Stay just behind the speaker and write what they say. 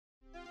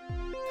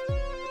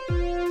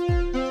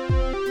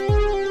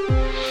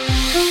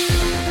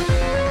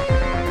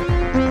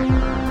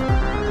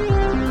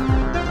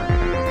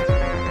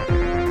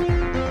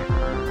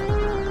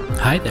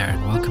Hi there,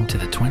 and welcome to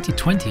the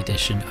 2020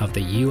 edition of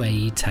the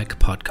UAE Tech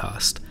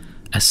Podcast,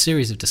 a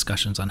series of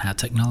discussions on how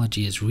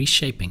technology is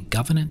reshaping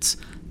governance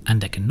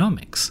and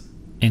economics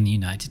in the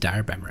United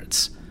Arab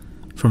Emirates.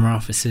 From our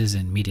offices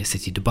in Media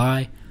City,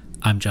 Dubai,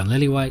 I'm John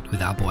Lillywhite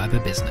with Al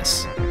Bawaba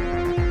Business.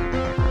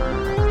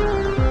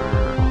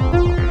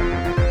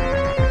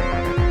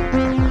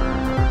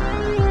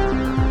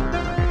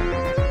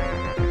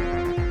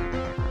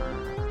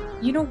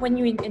 When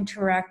you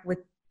interact with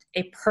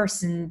a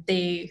person,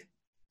 they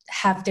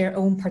have their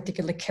own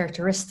particular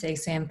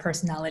characteristics and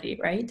personality,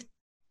 right?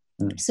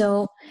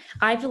 So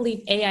I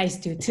believe AIs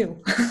do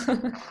too.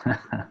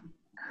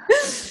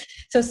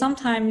 So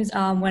sometimes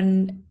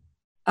when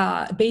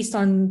based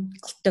on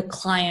the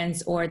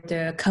clients or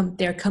their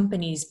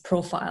company's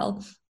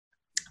profile,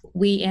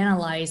 we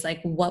analyze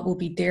like what will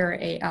be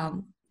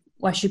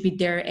what should be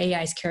their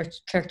AI's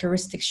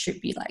characteristics should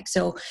be like.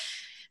 So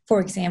for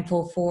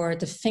example, for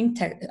the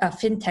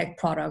fintech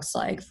products,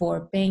 like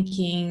for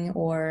banking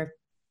or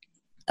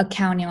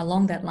accounting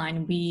along that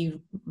line,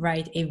 we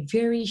write a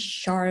very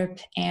sharp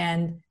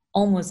and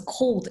almost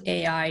cold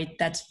AI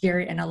that's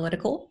very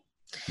analytical.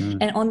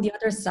 And on the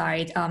other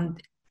side,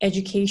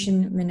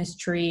 education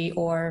ministry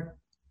or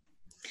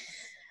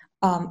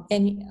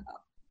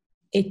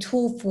a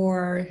tool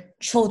for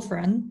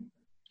children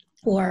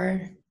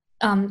or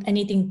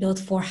anything built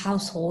for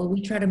household,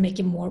 we try to make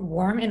it more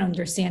warm and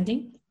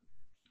understanding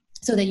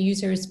so that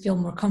users feel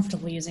more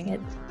comfortable using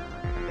it.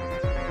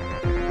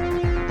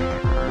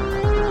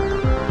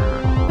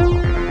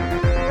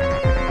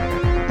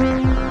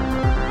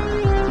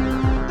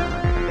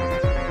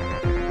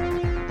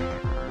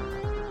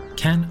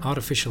 Can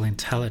artificial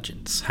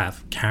intelligence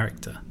have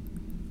character?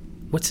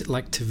 What's it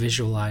like to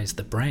visualize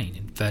the brain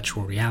in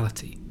virtual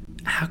reality?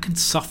 How can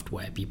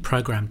software be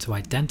programmed to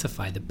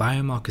identify the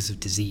biomarkers of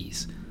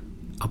disease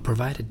or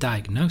provide a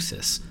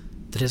diagnosis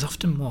that is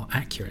often more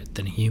accurate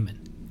than human?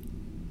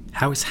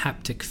 How is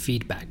haptic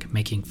feedback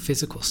making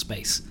physical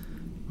space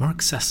more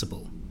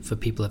accessible for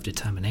people of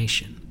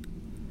determination?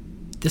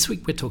 This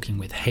week we're talking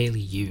with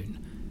Hayley Yoon,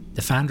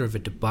 the founder of a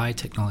Dubai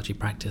technology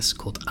practice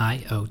called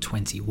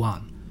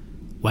IO21,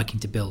 working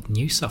to build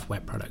new software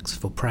products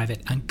for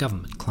private and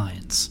government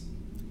clients.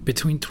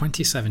 Between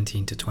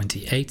 2017 to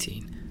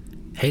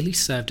 2018, Hayley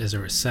served as a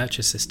research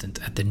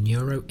assistant at the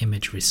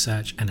Neuroimage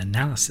Research and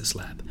Analysis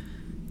Lab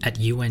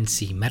at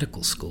UNC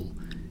Medical School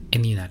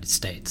in the United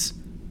States.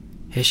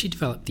 Here she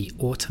developed the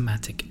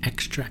automatic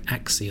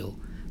extra-axial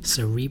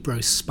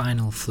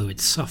cerebrospinal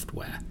fluid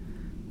software,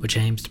 which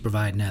aims to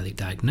provide an early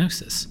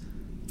diagnosis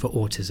for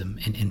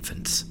autism in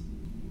infants.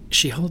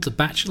 She holds a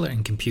Bachelor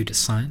in Computer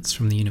Science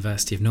from the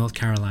University of North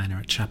Carolina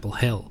at Chapel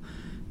Hill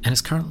and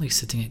is currently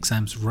sitting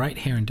exams right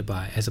here in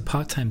Dubai as a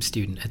part-time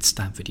student at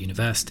Stanford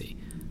University,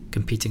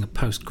 competing a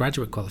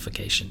postgraduate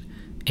qualification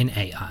in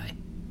AI.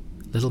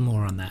 Little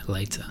more on that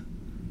later.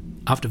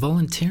 After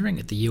volunteering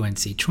at the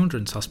UNC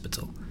Children's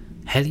Hospital,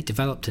 Hayley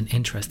developed an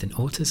interest in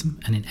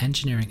autism and in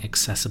engineering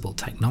accessible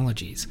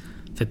technologies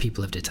for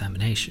people of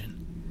determination.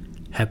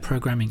 Her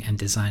programming and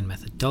design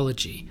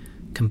methodology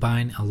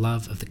combine a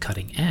love of the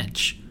cutting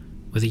edge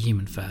with a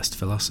human-first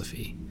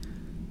philosophy.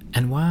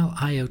 And while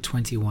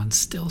IO21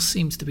 still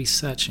seems to be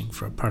searching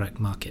for a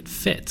product-market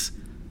fit,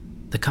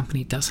 the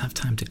company does have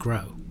time to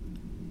grow.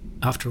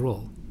 After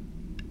all,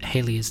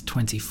 Hayley is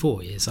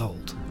 24 years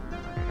old.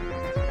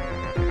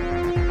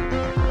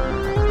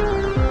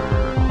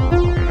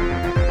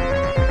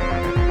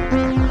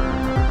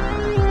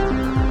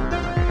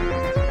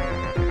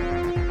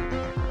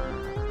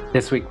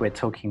 This week we're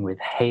talking with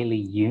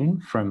Hayley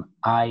Yoon from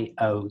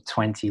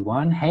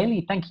IO21.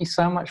 Hayley, thank you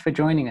so much for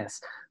joining us.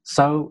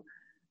 So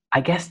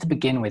I guess to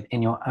begin with,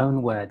 in your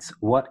own words,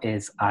 what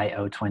is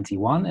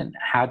IO21 and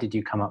how did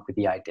you come up with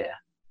the idea?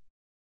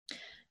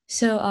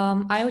 So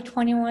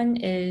IO21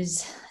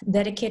 is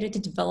dedicated to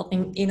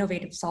developing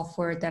innovative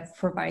software that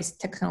provides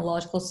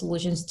technological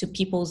solutions to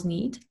people's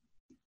need.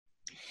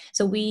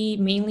 So we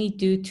mainly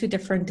do two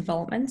different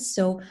developments.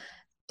 So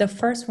the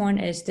first one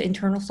is the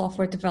internal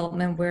software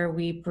development, where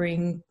we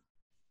bring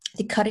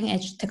the cutting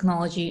edge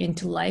technology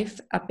into life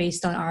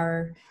based on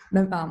our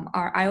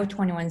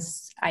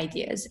IO21's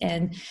ideas.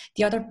 And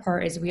the other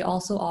part is we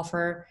also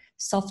offer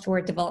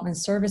software development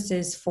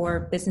services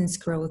for business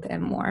growth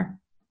and more.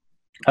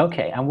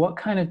 Okay, and what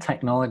kind of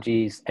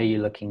technologies are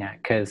you looking at?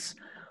 Because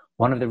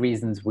one of the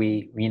reasons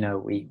we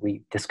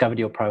discovered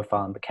your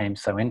profile and became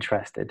so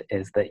interested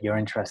is that you're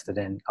interested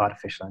in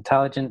artificial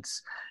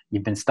intelligence.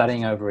 You've been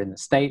studying over in the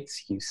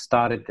States. You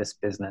started this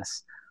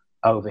business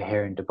over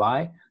here in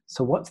Dubai.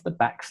 So what's the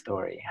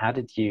backstory? How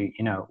did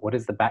what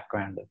is the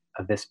background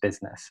of this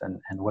business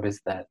and what is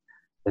the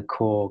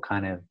core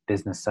kind of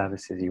business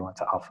services you want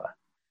to offer?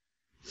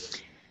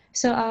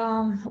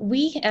 So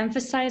we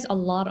emphasize a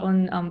lot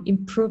on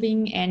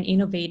improving and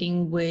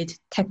innovating with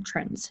tech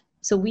trends.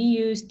 So we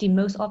use the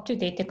most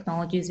up-to-date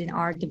technologies in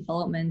our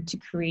development to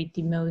create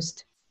the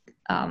most,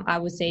 I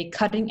would say,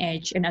 cutting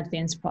edge and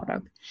advanced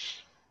product.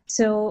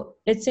 So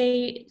it's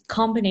a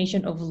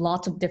combination of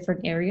lots of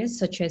different areas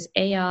such as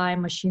AI,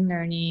 machine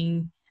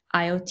learning,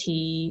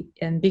 IoT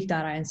and big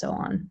data and so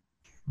on.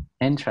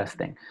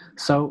 Interesting.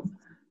 So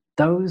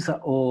those are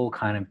all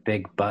kind of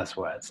big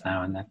buzzwords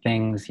now, and the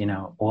things,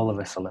 all of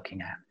us are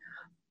looking at.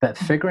 But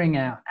figuring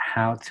out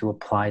how to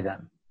apply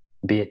them,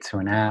 be it to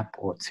an app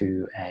or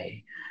to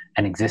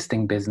an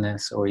existing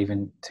business or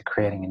even to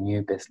creating a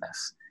new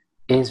business,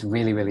 is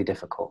really, really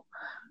difficult.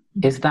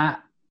 Is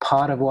that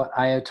part of what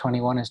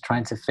IO21 is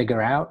trying to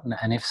figure out?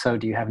 And if so,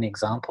 do you have any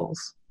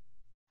examples?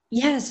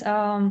 Yes.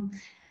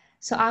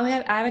 So I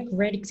have a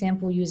great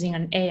example using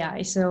an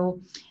AI. So,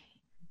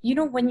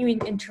 when you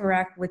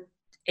interact with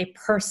a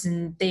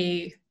person,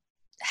 they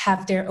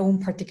have their own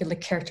particular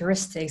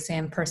characteristics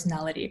and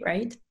personality,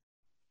 right?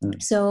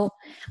 So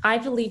I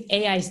believe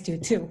AIs do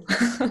too.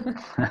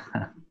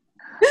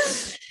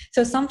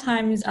 So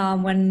sometimes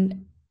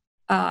when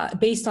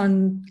based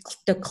on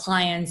the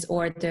clients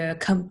or their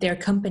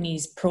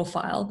company's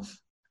profile,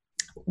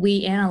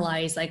 we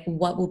analyze like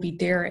what will be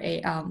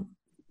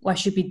what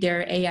should be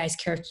their AI's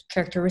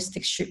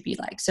characteristics should be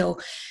like. So,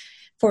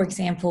 for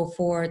example,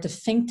 for the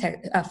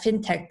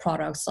fintech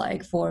products,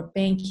 like for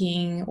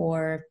banking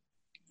or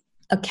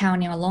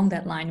accounting along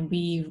that line,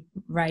 we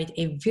write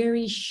a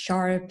very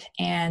sharp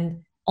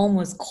and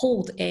almost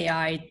cold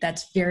AI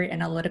that's very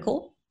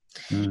analytical.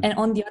 And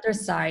on the other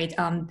side,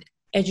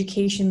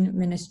 education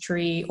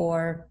ministry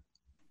or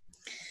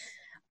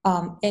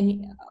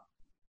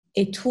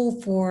a tool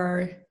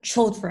for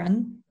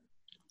children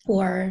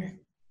or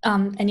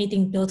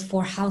anything built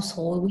for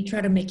household, we try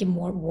to make it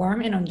more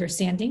warm and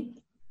understanding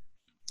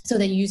so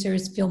that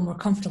users feel more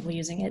comfortable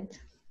using it.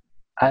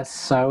 That's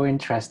so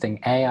interesting.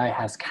 AI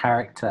has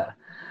character.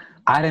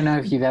 I don't know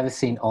if you've ever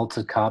seen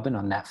Altered Carbon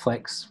on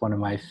Netflix, one of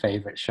my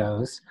favorite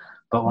shows,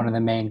 but one of the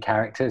main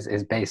characters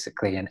is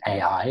basically an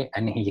AI,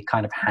 and he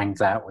kind of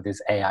hangs out with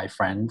his AI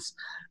friends,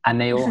 and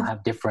they all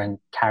have different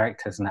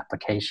characters and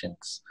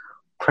applications.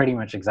 Pretty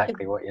much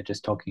exactly what you're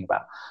just talking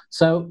about.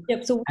 So,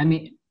 I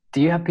mean,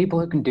 do you have people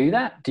who can do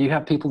that? Do you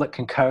have people that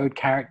can code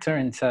character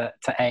into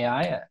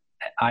AI at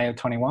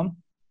IO21?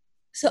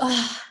 So,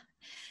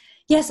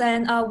 yes,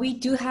 and we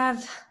do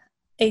have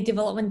a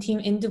development team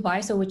in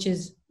Dubai, so which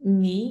is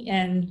me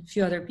and a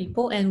few other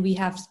people, and we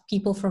have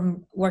people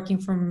working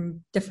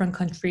from different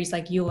countries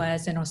like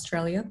US and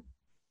Australia.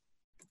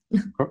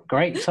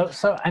 Great.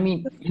 So I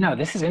mean,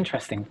 this is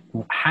interesting.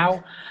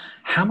 How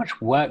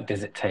much work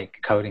does it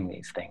take coding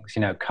these things?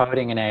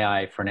 Coding an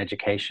AI for an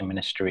education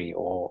ministry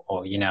or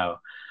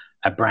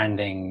a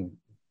branding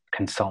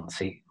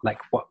consultancy. Like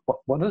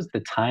what is the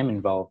time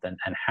involved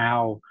and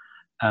how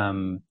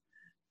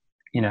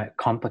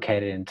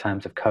complicated in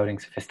terms of coding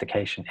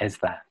sophistication is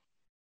that?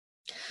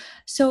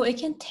 So it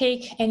can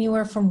take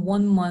anywhere from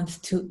 1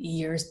 month to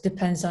years,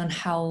 depends on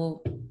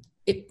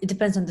it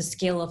depends on the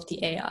scale of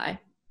the AI.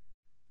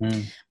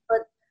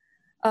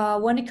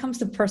 But when it comes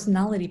to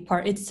personality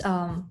part,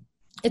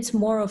 it's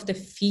more of the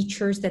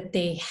features that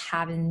they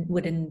have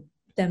within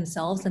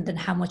themselves and then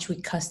how much we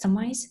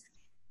customize.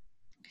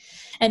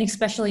 And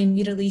especially in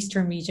Middle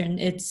Eastern region,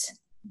 it's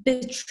a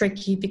bit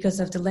tricky because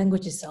of the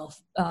language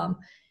itself.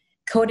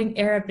 Coding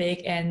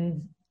Arabic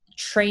and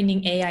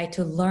training AI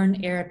to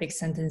learn Arabic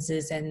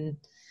sentences and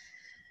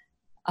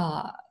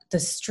the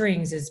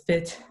strings is a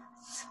bit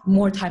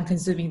more time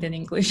consuming than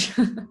English.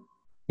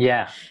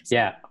 Yeah.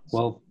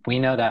 Well, we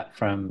know that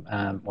from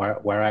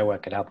where I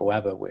work at Alba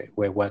Weber.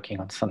 We're working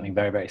on something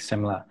very, very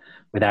similar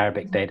with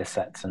Arabic data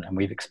sets, and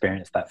we've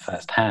experienced that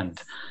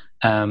firsthand.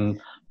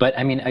 But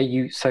I mean,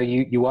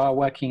 you are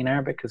working in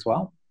Arabic as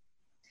well?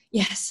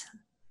 Yes.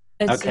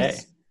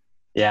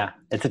 Yeah,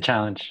 it's a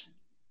challenge.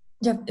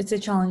 Yeah, it's a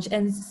challenge,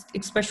 and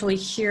especially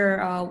here,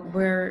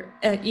 where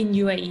in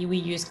UAE we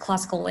use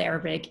classical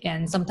Arabic,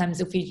 and sometimes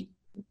if we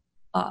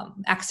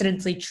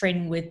accidentally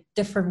train with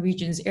different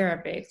regions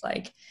Arabic,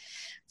 like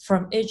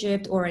from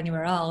Egypt or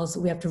anywhere else,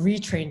 we have to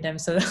retrain them.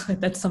 So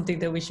that's something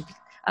that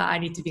I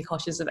need to be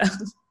cautious about.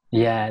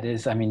 Yeah, it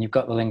is. I mean, you've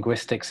got the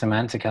linguistic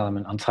semantic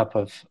element on top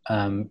of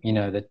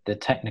the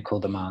technical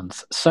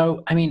demands.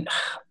 So, I mean,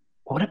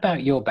 what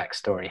about your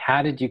backstory?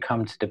 How did you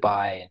come to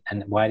Dubai,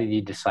 and why did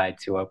you decide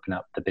to open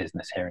up the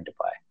business here in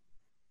Dubai?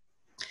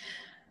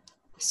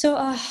 So,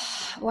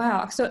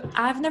 wow. So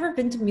I've never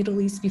been to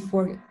Middle East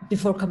before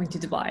coming to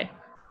Dubai.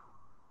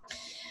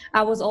 I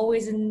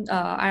always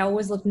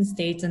lived in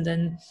States, and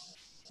then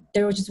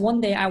there was just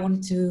one day I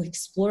wanted to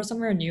explore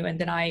somewhere new, and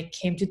then I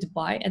came to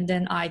Dubai, and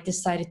then I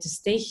decided to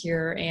stay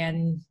here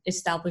and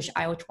establish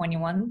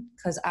IO21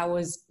 because I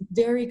was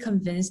very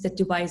convinced that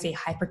Dubai is a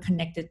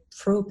hyper-connected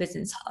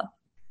pro-business hub.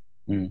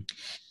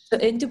 So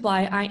in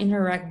Dubai, I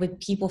interact with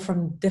people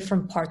from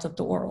different parts of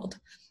the world.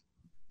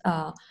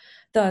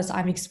 Thus,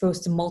 I'm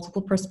exposed to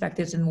multiple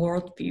perspectives and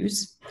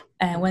worldviews.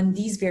 And when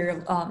these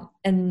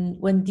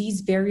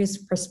various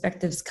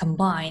perspectives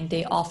combine,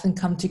 they often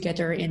come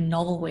together in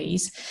novel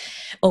ways,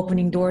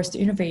 opening doors to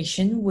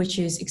innovation, which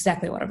is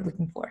exactly what I'm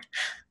looking for.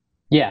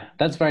 Yeah,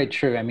 that's very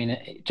true. I mean,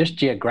 just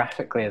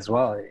geographically as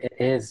well, it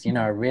is,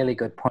 a really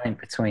good point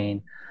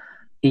between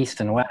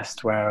East and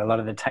West, where a lot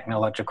of the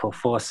technological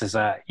forces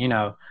are,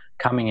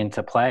 coming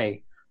into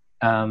play.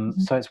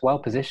 So it's well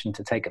positioned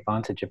to take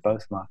advantage of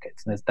both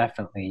markets. And there's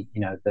definitely,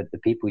 the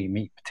people you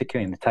meet,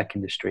 particularly in the tech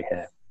industry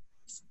here,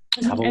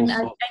 have all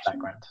sorts of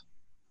backgrounds.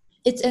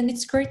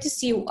 It's great to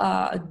see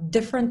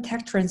different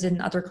tech trends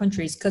in other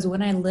countries, because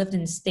when I lived in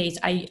the States,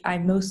 I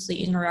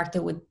mostly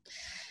interacted with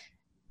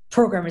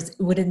programmers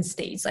within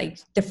states, like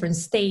different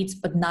states,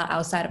 but not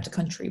outside of the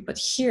country. But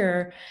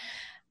here,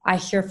 I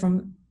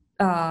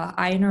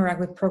interact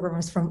with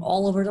programmers from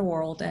all over the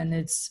world, and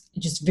it's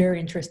just very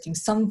interesting.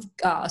 Some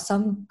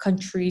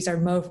countries are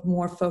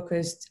more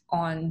focused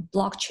on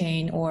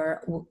blockchain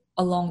or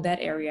along that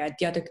area.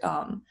 The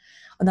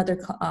other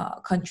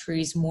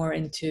countries more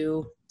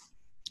into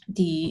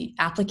the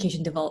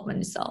application development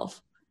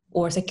itself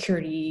or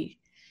security,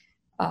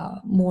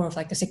 more of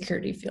like the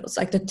security fields.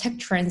 Like the tech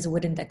trends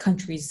within that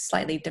country is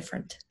slightly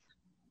different.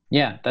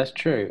 Yeah, that's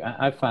true.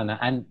 I find that.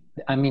 And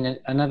I mean,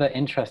 another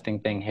interesting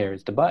thing here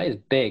is Dubai is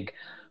big,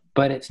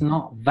 but it's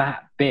not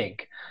that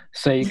big.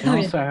 So you can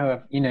also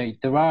have,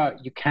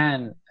 you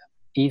can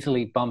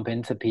easily bump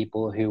into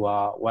people who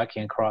are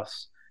working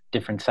across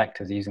different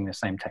sectors using the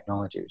same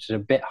technology, which is a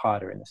bit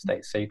harder in the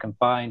States. So you can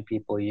find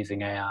people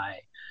using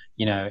AI,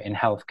 in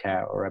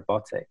healthcare or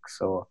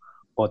robotics or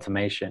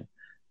automation.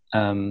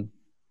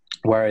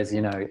 Whereas,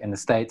 in the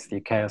States, the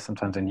UK, or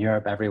sometimes in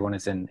Europe, everyone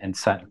is in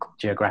certain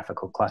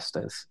geographical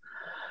clusters.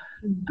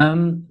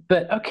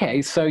 But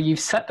okay, so you've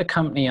set the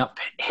company up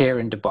here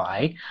in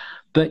Dubai,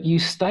 but you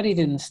studied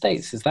in the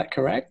States, is that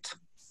correct?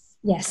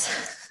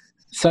 Yes.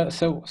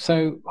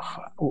 So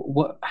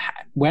what,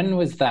 when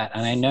was that?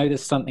 And I know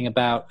there's something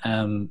about,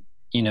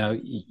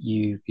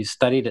 you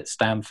studied at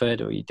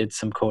Stanford, or you did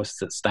some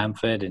courses at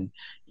Stanford, and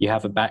you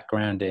have a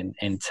background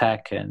in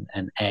tech and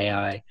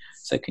AI.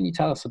 So can you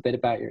tell us a bit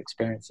about your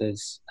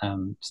experiences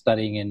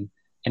studying in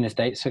the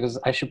States? Because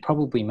I should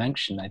probably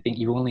mention, I think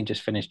you only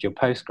just finished your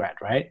postgrad,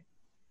 right?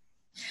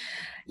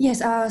 Yes,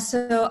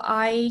 so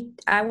I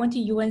went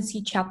to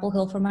UNC Chapel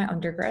Hill for my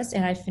undergrad,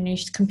 and I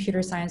finished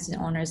computer science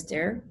and honors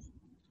there.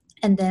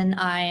 And then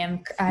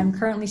I'm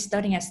currently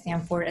studying at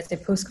Stanford as a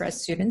postgrad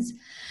student,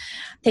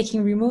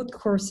 taking remote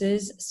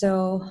courses.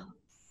 So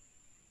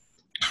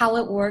how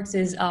it works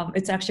is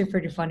it's actually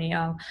pretty funny.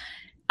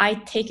 I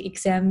take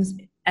exams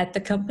at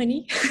the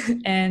company,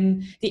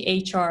 and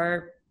the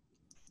HR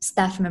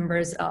staff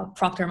members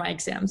proctor my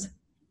exams.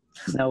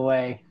 No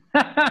way.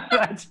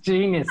 That's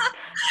genius.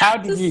 How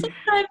did you?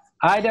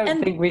 I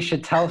don't think we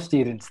should tell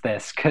students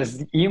this,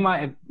 because you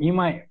might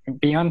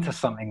be onto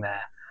something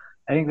there.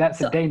 I think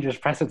that's a dangerous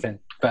precedent.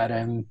 But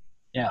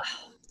yeah.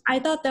 I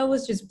thought that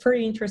was just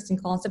pretty interesting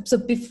concept. So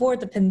before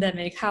the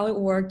pandemic, how it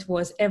worked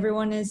was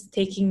everyone is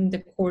taking the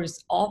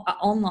course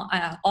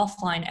online,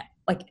 offline,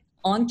 like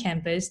on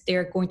campus.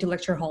 They're going to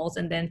lecture halls,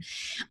 and then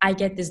I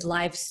get this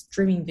live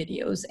streaming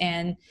videos,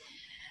 and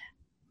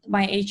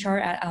my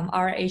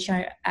our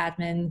HR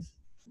admin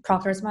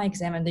proctors my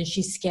exam, and then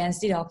she scans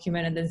the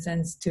document and then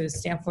sends to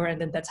Stanford, and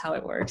then that's how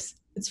it works.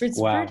 It's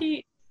wow.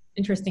 Pretty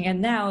interesting.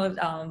 And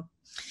now,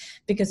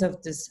 because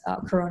of this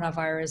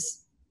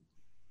coronavirus,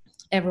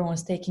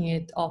 everyone's taking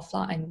it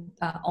offline,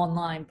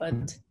 online,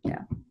 but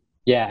yeah.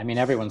 Yeah, I mean,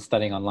 everyone's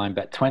studying online,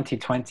 but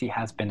 2020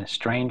 has been a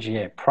strange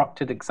year.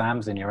 Proctored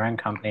exams in your own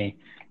company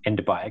in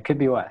Dubai. It could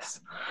be worse.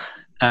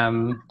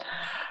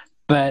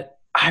 But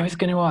I was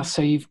going to ask,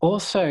 so you've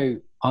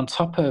also, on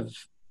top of,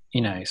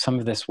 some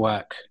of this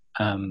work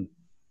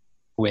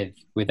with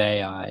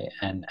AI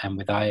and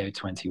with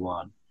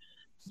IO21,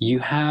 you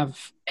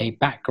have a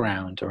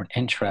background or an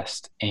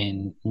interest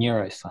in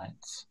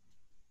neuroscience.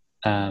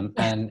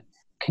 And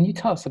can you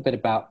tell us a bit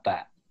about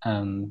that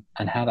and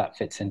how that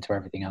fits into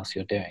everything else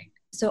you're doing?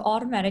 So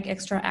automatic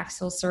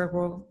extra-axial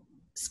cerebral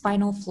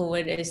spinal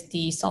fluid is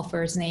the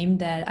software's name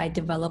that I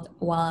developed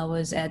while I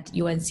was at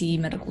UNC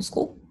Medical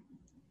School.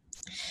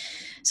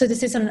 So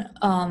this is an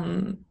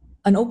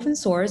open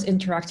source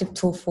interactive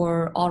tool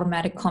for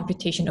automatic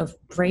computation of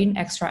brain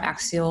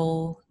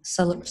extra-axial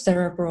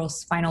cerebral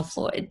spinal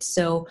fluid.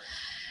 So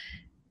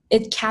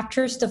it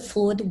captures the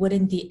fluid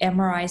within the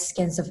MRI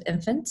scans of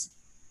infants.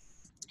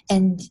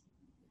 And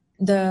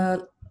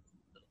the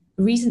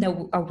reason that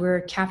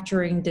we're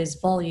capturing this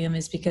volume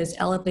is because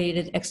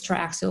elevated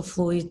extra-axial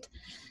fluid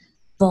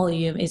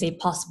volume is a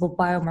possible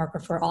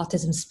biomarker for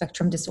autism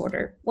spectrum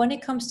disorder. When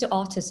it comes to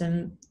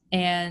autism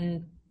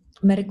and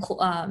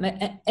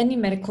any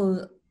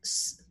medical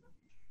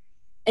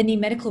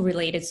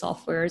related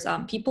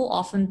softwares, people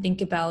often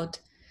think about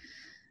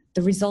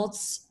the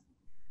results,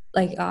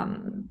 like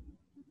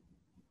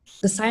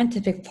the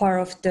scientific part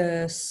of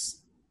the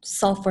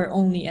software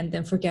only, and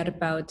then forget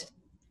about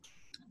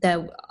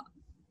that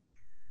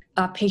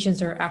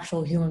patients are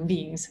actual human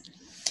beings.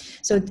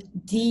 So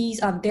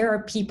these there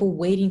are people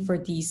waiting for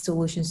these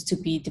solutions to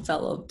be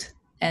developed,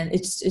 and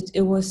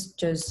it was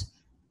just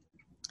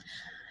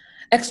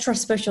extra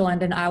special.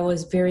 And then I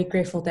was very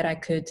grateful that I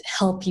could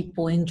help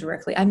people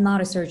indirectly. I'm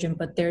not a surgeon,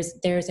 but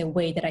there's a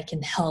way that I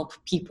can help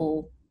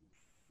people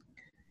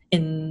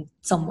in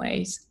some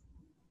ways.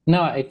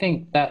 No, I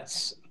think that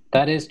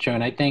is true.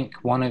 And I think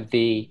one of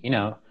the,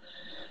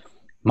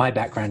 my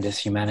background is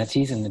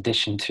humanities. In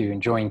addition to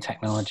enjoying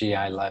technology,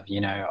 I love,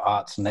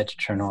 arts and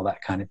literature and all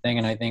that kind of thing.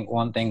 And I think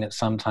one thing that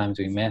sometimes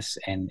we miss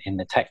in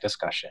the tech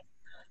discussion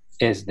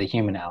is the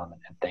human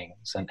element of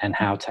things, and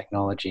how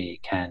technology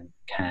can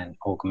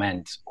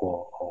augment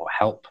or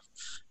help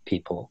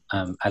people,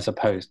 as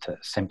opposed to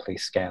simply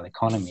scale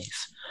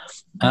economies.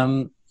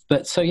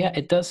 But so, yeah,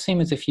 it does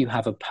seem as if you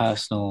have a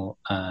personal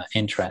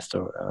interest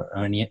or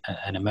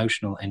an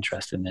emotional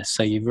interest in this.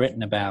 So you've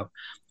written about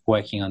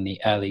working on the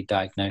early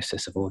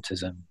diagnosis of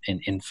autism in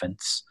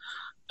infants,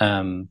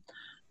 algorithms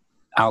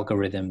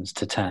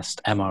to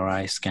test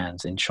MRI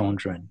scans in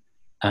children,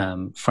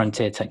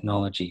 frontier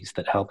technologies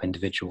that help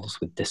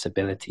individuals with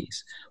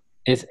disabilities.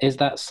 Is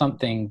that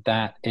something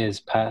that is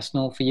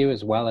personal for you,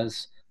 as well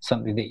as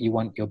something that you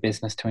want your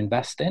business to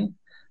invest in?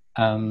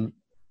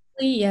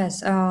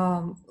 Yes.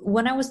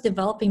 When I was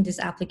developing this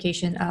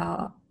application,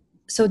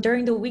 so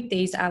during the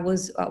weekdays, I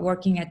was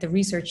working at the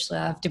research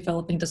lab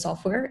developing the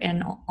software,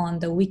 and on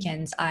the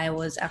weekends, I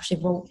was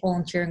actually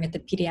volunteering at the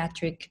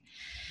pediatric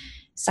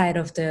side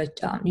of the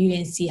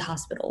UNC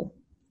hospital.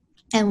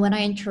 And when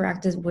I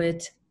interacted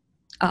with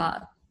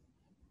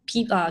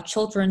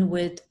children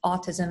with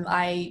autism,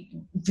 I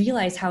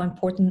realized how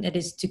important it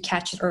is to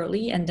catch it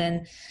early, and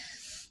then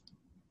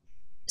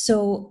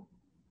so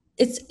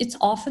it's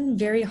often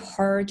very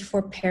hard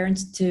for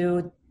parents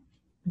to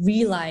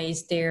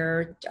realize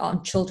their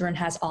children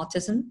has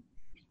autism,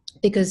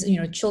 because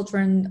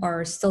children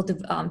are still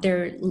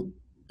their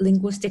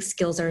linguistic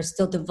skills are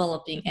still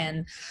developing,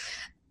 and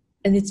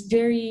it's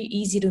very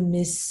easy to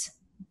miss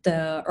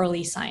the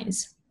early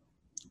signs.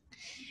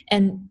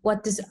 And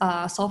what this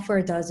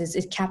software does is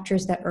it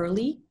captures that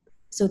early,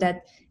 so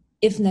that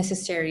if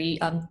necessary,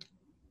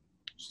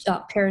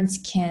 parents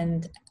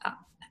can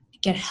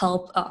get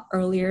help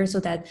earlier,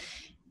 so that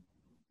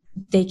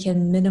they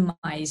can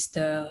minimize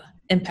the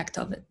impact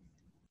of it,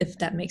 if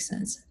that makes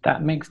sense.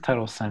 That makes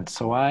total sense.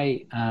 So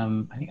I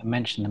think I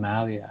mentioned them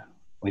earlier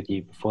with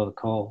you before the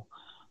call,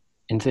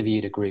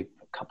 interviewed a group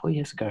a couple of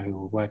years ago who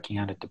were working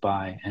out of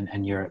Dubai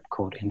and Europe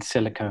called In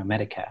Silico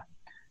Medicare.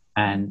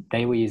 And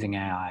they were using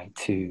AI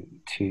to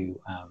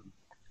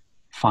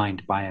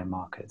find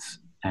biomarkers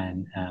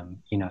and,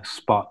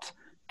 spot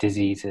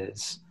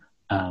diseases,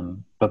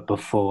 but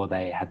before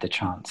they had the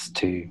chance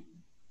to,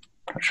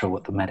 I'm not sure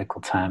what the medical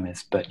term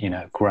is, but,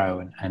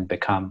 grow and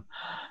become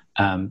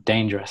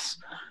dangerous.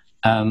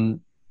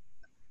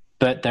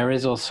 But there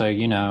is also,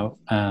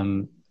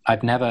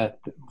 I've never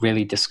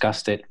really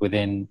discussed it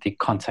within the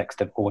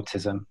context of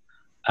autism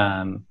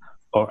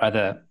or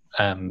other,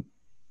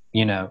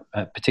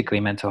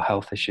 particularly mental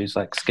health issues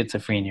like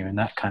schizophrenia and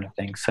that kind of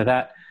thing. So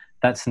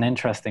that's an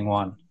interesting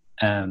one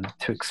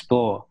to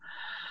explore.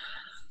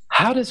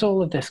 How does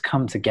all of this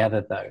come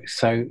together, though?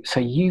 So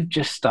you've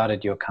just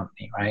started your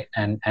company, right?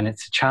 And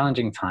it's a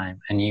challenging time,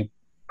 and you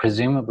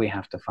presumably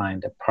have to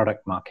find a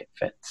product market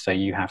fit. So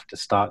you have to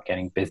start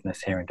getting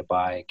business here in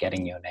Dubai,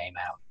 getting your name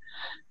out,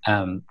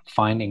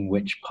 finding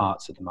which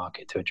parts of the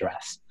market to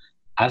address.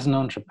 As an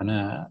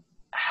entrepreneur,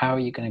 how are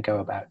you going to go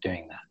about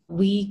doing that?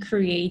 We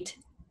create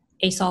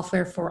a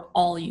software for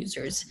all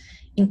users,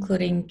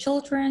 including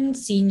children,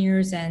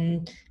 seniors,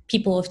 and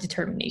people of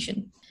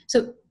determination.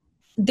 So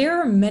there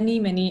are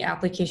many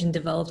applications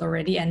developed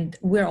already, and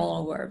we're all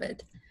aware of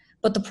it.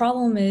 But the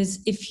problem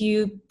is, if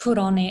you put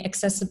on an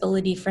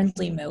accessibility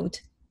friendly mode,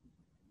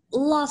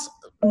 most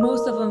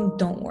of them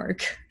don't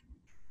work.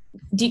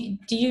 Do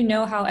you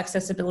know how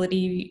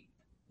accessibility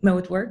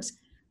mode works?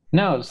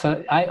 No,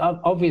 so I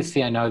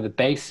know the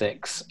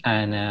basics,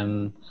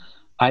 and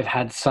I've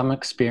had some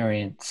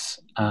experience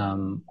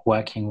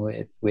working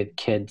with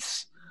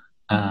kids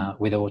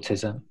with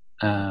autism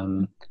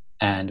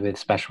and with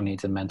special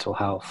needs and mental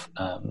health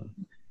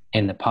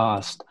in the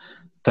past,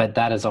 but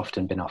that has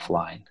often been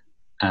offline.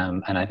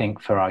 And I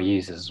think for our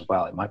users as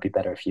well, it might be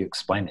better if you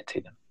explain it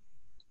to them.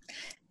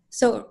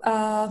 So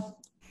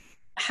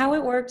how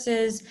it works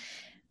is,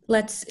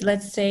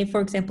 let's say,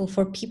 for example,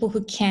 for people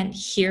who can't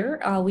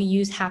hear, we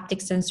use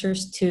haptic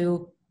sensors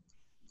to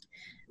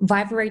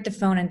vibrate the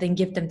phone and then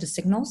give them the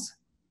signals.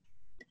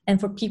 And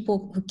for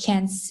people who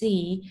can't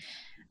see,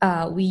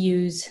 we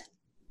use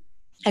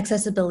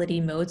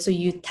accessibility mode. So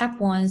you tap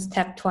once,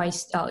 tap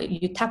twice,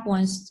 you tap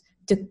once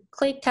to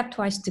click, tap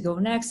twice to go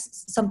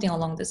next, something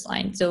along this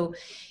line. So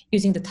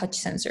using the touch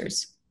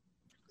sensors.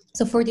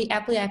 So for the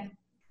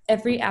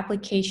every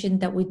application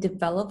that we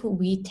develop,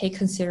 we take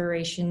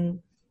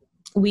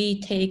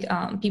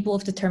people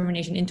of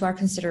determination into our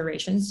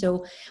consideration.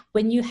 So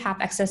when you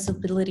have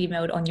accessibility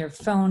mode on your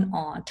phone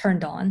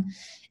turned on,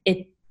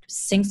 it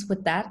syncs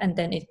with that, and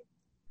then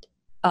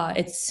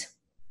it's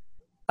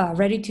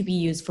ready to be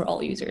used for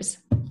all users.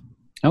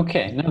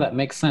 Okay, no, that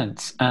makes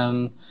sense.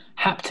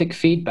 Haptic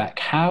feedback,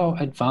 how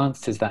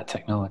advanced is that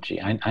technology?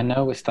 I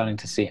know we're starting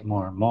to see it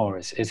more and more.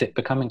 Is it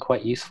becoming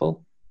quite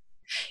useful?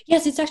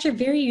 Yes, it's actually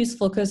very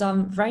useful, because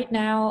right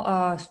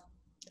now,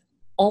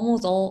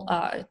 almost all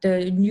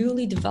the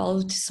newly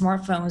developed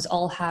smartphones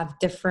all have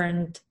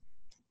different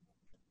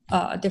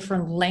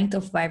length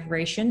of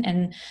vibration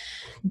and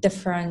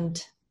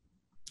different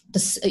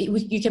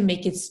you can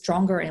make it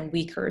stronger and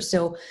weaker.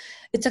 So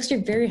it's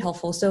actually very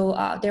helpful. So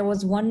there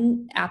was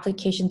one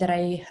application that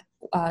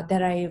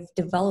I've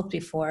developed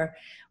before,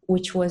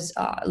 which was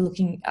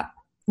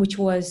which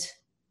was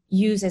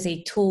used as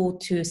a tool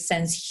to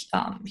sense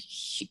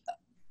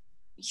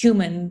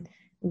human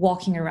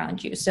walking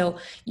around you. So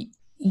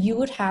you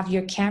would have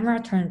your camera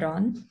turned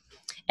on,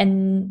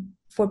 and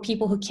for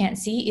people who can't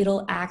see,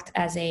 it'll act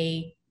as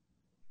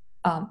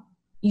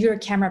your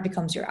camera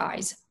becomes your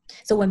eyes.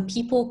 So when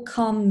people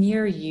come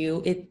near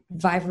you, it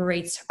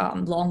vibrates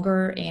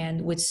longer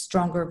and with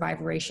stronger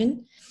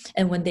vibration.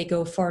 And when they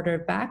go farther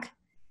back,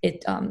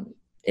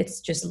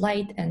 it's just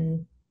light,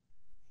 and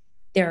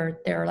there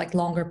are like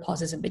longer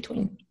pauses in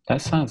between.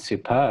 That sounds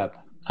superb.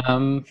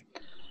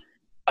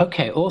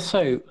 Okay,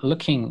 also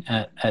looking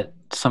at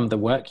some of the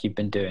work you've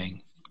been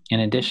doing,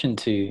 in addition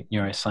to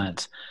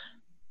neuroscience,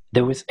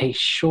 there was a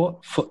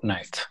short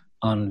footnote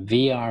on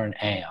VR and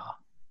AR.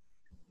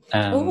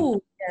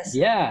 Oh, yes.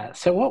 Yeah,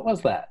 so what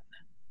was that?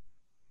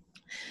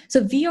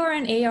 So VR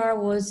and AR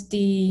was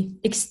the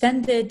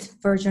extended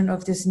version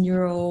of this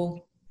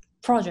neural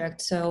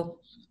project. So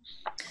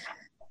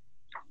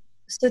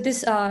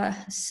this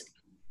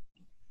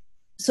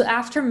so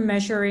after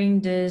measuring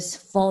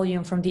this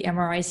volume from the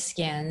MRI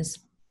scans,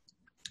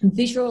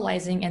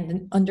 visualizing and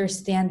then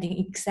understanding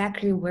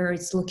exactly where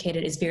it's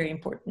located is very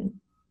important.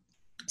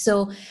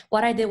 So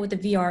what I did with the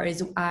VR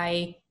is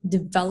I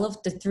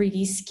developed the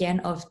 3D scan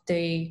of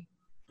the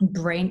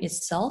brain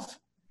itself,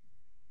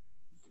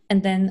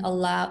 and then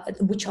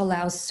which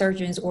allows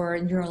surgeons or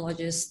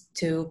neurologists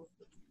to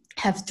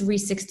have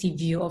 360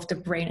 view of the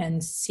brain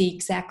and see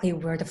exactly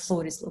where the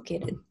fluid is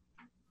located.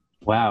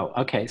 Wow.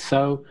 Okay.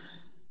 So,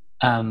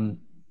 and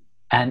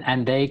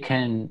they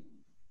can.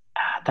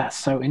 That's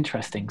so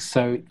interesting.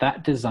 So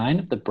that design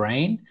of the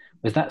brain,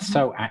 was that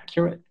so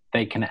accurate?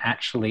 They can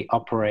actually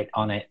operate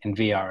on it in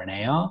VR and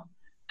AR.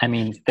 I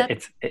mean,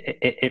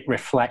 it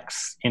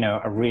reflects,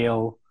 a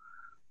real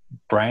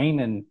brain,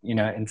 and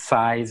in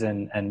size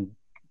and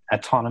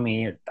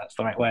autonomy, if that's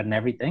the right word, and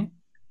everything.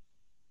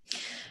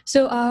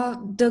 So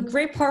the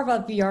great part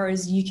about VR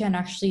is you can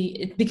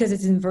actually, because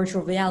it's in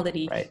virtual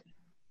reality, right,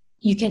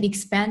 you can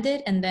expand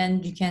it, and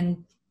then you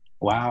can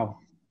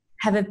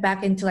have it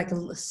back into like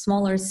a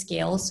smaller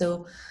scale.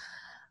 So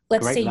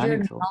let's say you're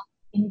not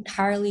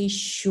entirely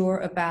sure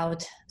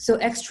about so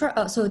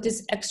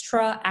this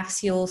extra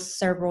axial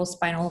cerebral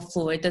spinal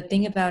fluid. The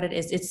thing about it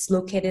is it's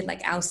located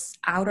like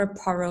outer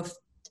part of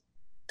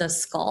the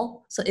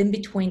skull, so in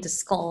between the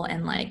skull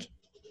and like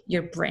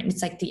your brain.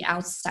 It's like the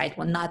outside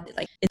one, not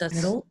like in the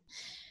middle.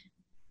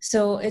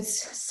 So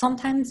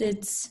sometimes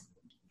it's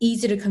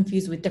easy to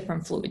confuse with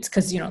different fluids,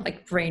 because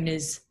like brain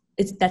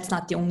that's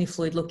not the only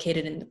fluid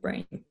located in the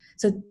brain.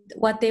 So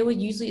what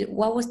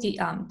was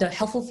the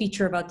helpful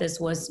feature about this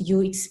was you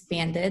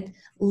expand it,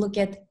 look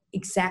at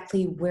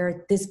exactly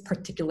where this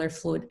particular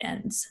fluid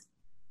ends.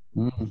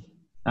 Oh,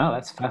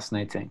 that's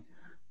fascinating.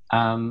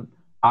 I'm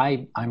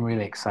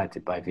really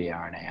excited by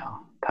VR and AR.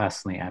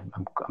 Personally,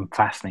 I'm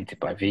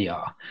fascinated by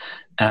VR,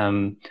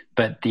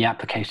 but the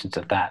applications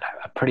of that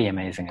are pretty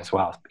amazing as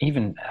well,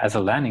 even as a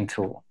learning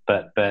tool.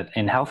 But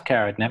in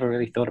healthcare, I'd never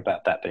really thought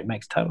about that, but it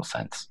makes total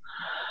sense.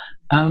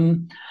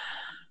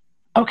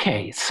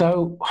 Okay,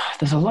 so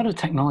there's a lot of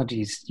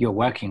technologies you're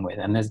working with,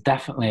 and there's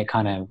definitely a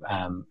kind of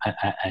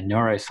a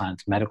neuroscience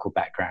medical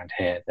background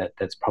here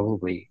that's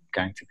probably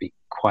going to be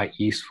quite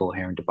useful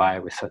here in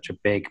Dubai with such a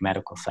big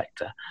medical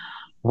sector.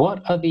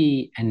 What are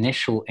the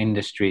initial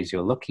industries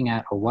you're looking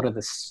at, or what are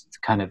the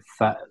kind of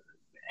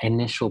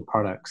initial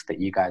products that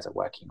you guys are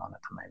working on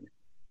at the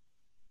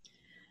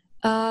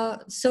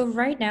moment? So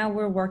right now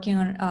we're working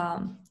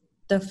on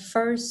the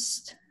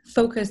first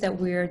focus that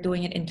we're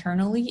doing it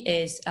internally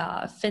is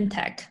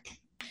fintech.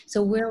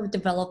 So we're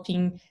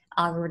developing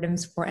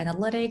algorithms for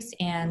analytics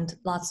and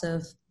lots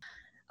of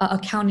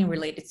accounting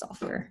related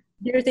software.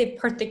 There's a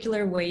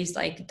particular ways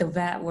like the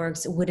VAT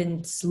works within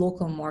its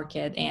local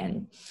market,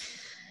 and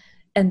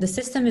the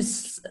system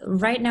is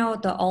right now,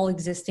 the all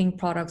existing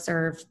products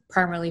are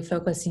primarily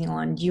focusing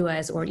on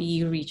US or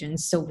EU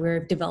regions. So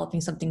we're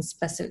developing something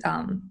specific,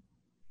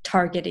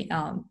 targeting,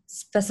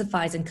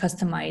 specifies and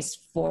customized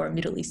for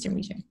Middle Eastern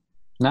region.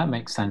 That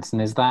makes sense.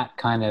 And is that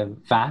kind of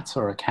VAT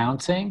or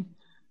accounting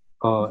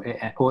or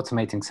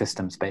automating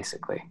systems,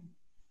 basically?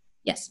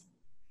 Yes.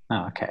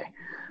 Oh, okay.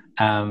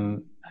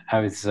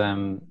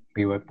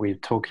 We were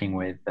talking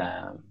with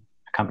a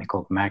company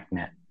called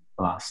Magnet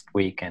last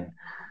week, and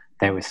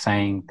they were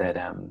saying that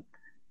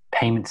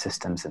payment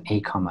systems and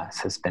e-commerce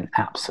has been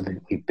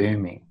absolutely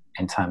booming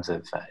in terms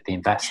of the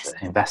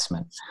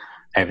investment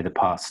over the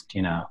past,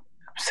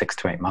 6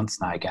 to 8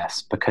 months now, I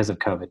guess, because of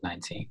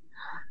COVID-19.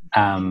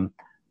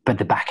 But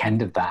the back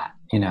end of that,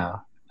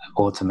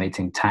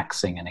 automating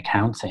taxing and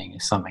accounting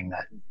is something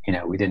that,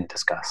 we didn't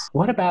discuss.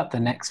 What about the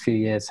next few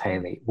years,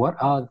 Haley? What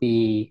are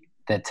the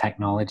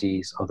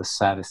technologies or the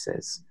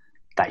services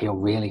that you're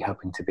really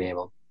hoping to be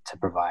able to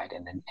provide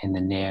in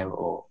the near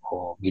or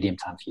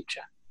medium-term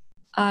future?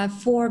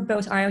 For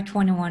both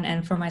IO21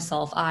 and for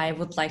myself, I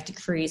would like to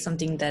create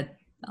something that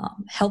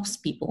helps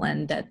people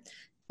and that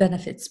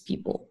benefits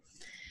people.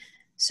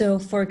 So,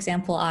 for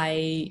example,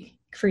 I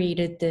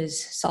created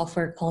this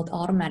software called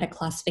Automatic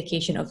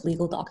Classification of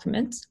Legal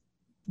Documents.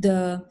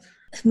 The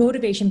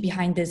motivation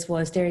behind this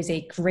was there is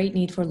a great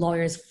need for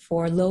lawyers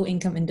for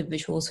low-income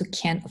individuals who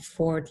can't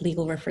afford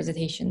legal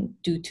representation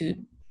due to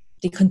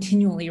the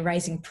continually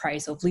rising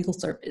price of legal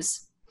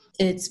service.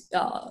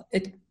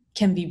 It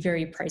can be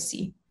very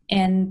pricey.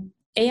 And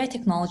AI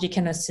technology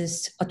can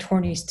assist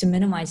attorneys to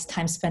minimize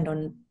time spent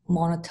on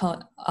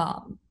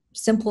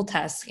simple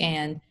tasks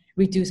and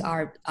reduce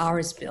our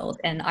hours billed.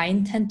 And I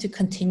intend to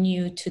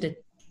continue to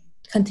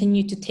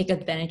take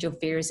advantage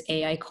of various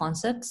AI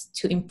concepts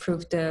to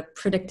improve the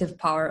predictive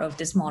power of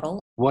this model.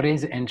 What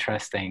is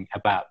interesting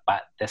about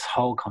this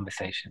whole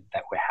conversation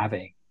that we're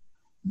having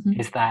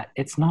is that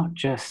it's not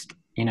just,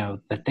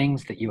 the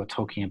things that you are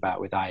talking about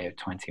with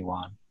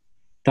IO21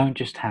 don't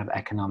just have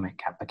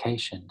economic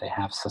application. They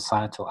have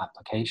societal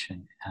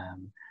application.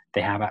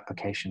 They have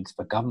applications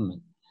for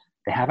government.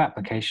 They have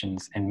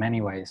applications in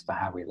many ways for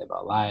how we live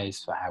our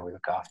lives, for how we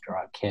look after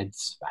our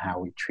kids, for how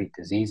we treat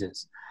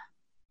diseases.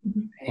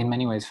 In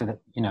many ways for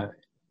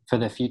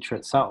the future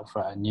itself,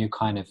 for a new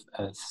kind of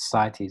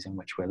societies in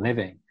which we're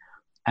living.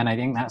 And I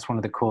think that's one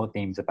of the core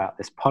themes about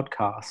this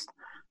podcast.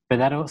 But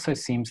that also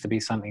seems to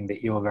be something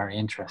that you're very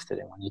interested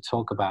in. When you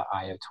talk about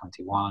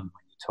IO21,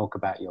 when you talk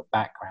about your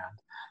background,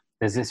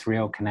 there's this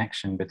real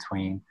connection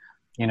between,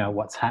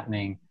 what's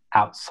happening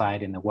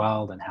outside in the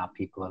world and how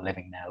people are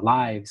living their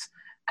lives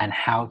and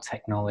how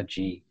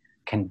technology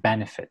can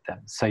benefit them.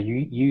 So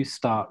you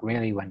start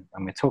really, when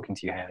we're talking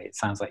to you, Haley, it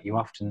sounds like you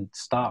often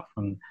start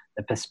from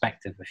the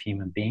perspective of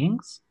human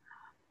beings,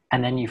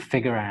 and then you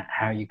figure out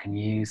how you can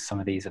use some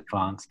of these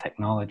advanced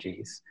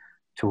technologies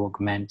to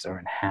augment or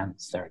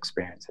enhance their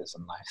experiences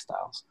and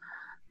lifestyles.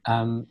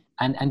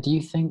 And do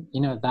you think,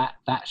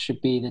 that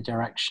should be the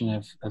direction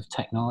of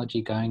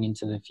technology going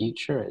into the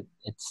future?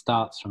 It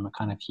starts from a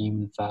kind of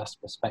human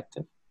first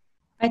perspective.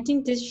 I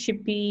think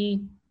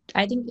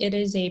it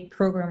is a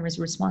programmer's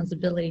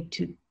responsibility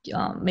to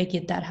make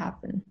it that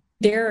happen.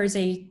 There is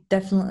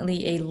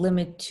definitely a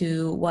limit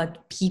to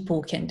what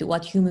people can do,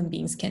 what human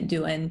beings can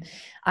do. And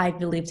I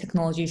believe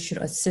technology should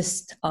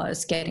assist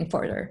us getting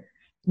further,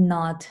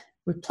 not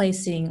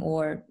replacing,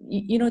 or,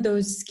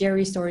 those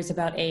scary stories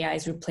about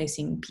AIs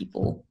replacing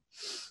people.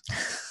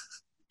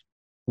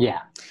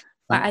 Yeah.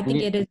 I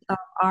think it is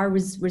our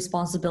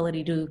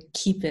responsibility to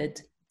keep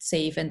it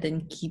safe and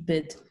then keep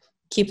the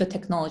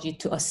technology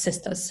to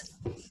assist us.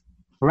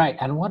 Right.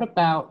 And what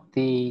about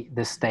the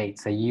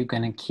States? Are you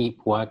going to keep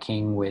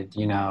working with,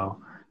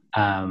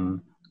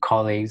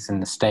 colleagues in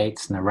the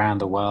States and around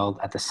the world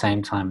at the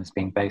same time as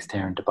being based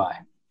here in Dubai?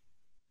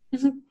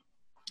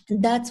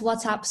 That's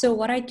what's happened. So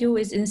what I do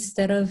is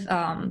instead of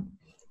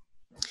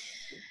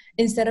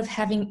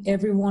having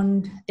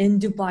everyone in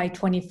Dubai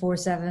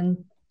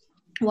 24/7,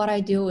 what I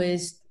do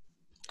is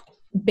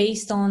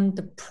based on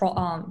the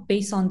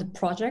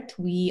project,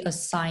 we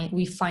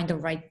find the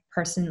right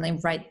person,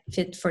 like right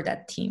fit for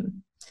that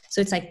team. So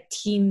it's like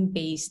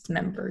team-based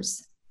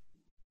members.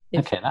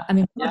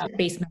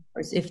 Project-based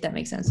members, if that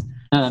makes sense.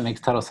 No, that makes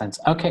total sense.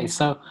 Okay,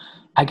 so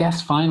I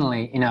guess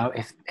finally,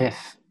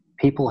 if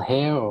people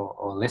here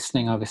or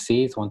listening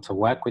overseas want to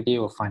work with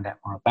you or find out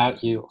more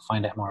about you or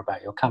find out more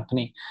about your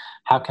company,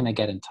 how can they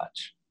get in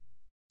touch?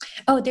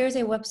 Oh, there's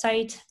a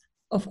website,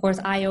 of course,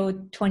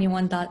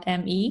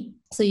 io21.me.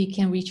 So you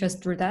can reach us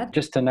through that.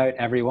 Just to note,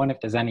 everyone, if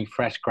there's any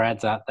fresh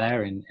grads out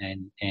there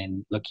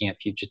in looking at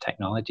future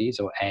technologies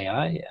or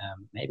AI,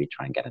 maybe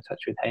try and get in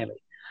touch with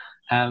Haley.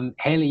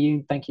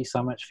 Haley, thank you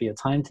so much for your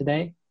time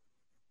today.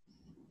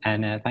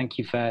 And thank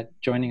you for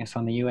joining us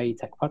on the UAE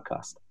Tech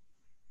Podcast.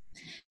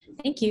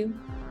 Thank you.